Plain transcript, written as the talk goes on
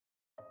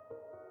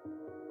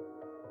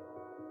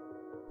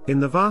In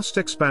the vast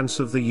expanse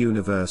of the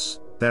universe,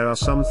 there are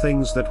some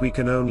things that we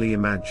can only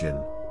imagine.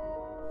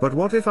 But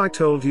what if I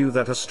told you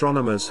that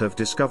astronomers have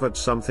discovered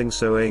something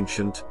so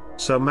ancient,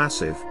 so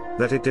massive,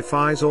 that it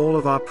defies all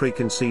of our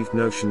preconceived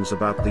notions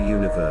about the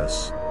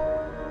universe?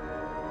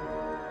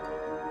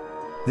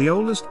 The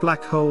oldest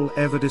black hole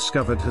ever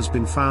discovered has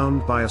been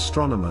found by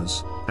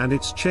astronomers, and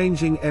it's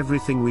changing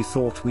everything we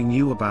thought we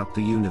knew about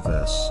the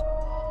universe.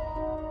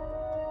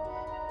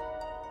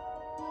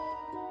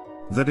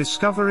 The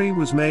discovery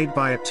was made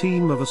by a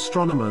team of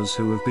astronomers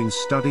who have been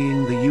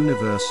studying the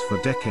universe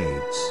for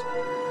decades.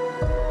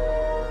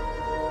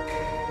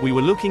 We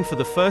were looking for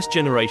the first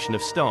generation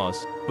of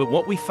stars, but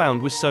what we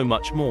found was so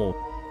much more.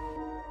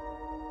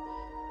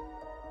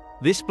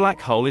 This black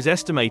hole is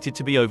estimated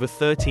to be over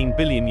 13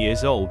 billion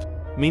years old,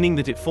 meaning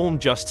that it formed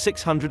just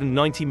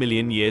 690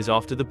 million years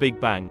after the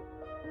Big Bang.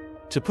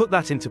 To put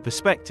that into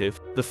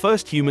perspective, the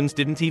first humans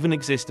didn't even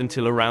exist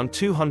until around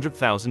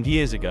 200,000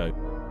 years ago.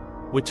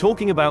 We're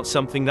talking about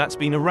something that's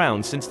been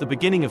around since the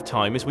beginning of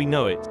time as we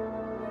know it.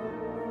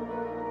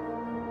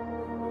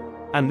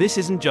 And this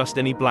isn't just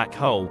any black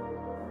hole.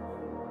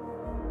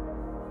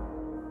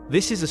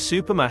 This is a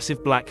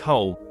supermassive black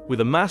hole, with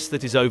a mass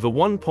that is over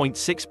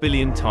 1.6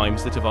 billion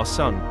times that of our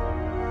Sun.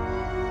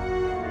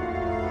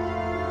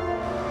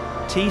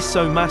 T's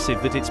so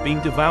massive that it's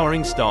been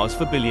devouring stars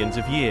for billions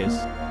of years.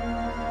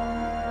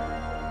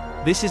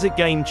 This is a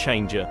game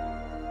changer.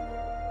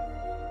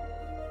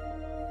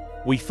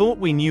 We thought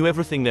we knew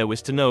everything there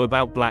was to know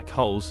about black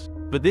holes,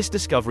 but this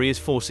discovery is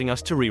forcing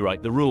us to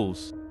rewrite the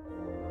rules.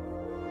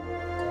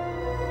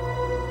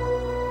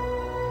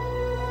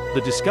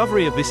 The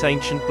discovery of this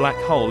ancient black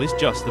hole is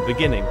just the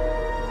beginning.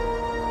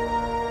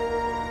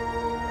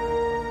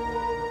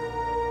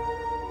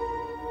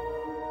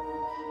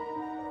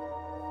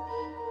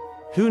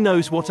 Who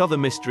knows what other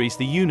mysteries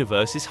the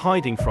universe is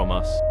hiding from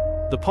us?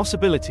 The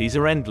possibilities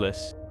are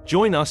endless.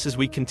 Join us as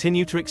we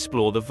continue to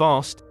explore the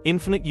vast,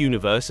 infinite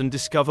universe and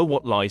discover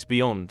what lies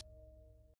beyond.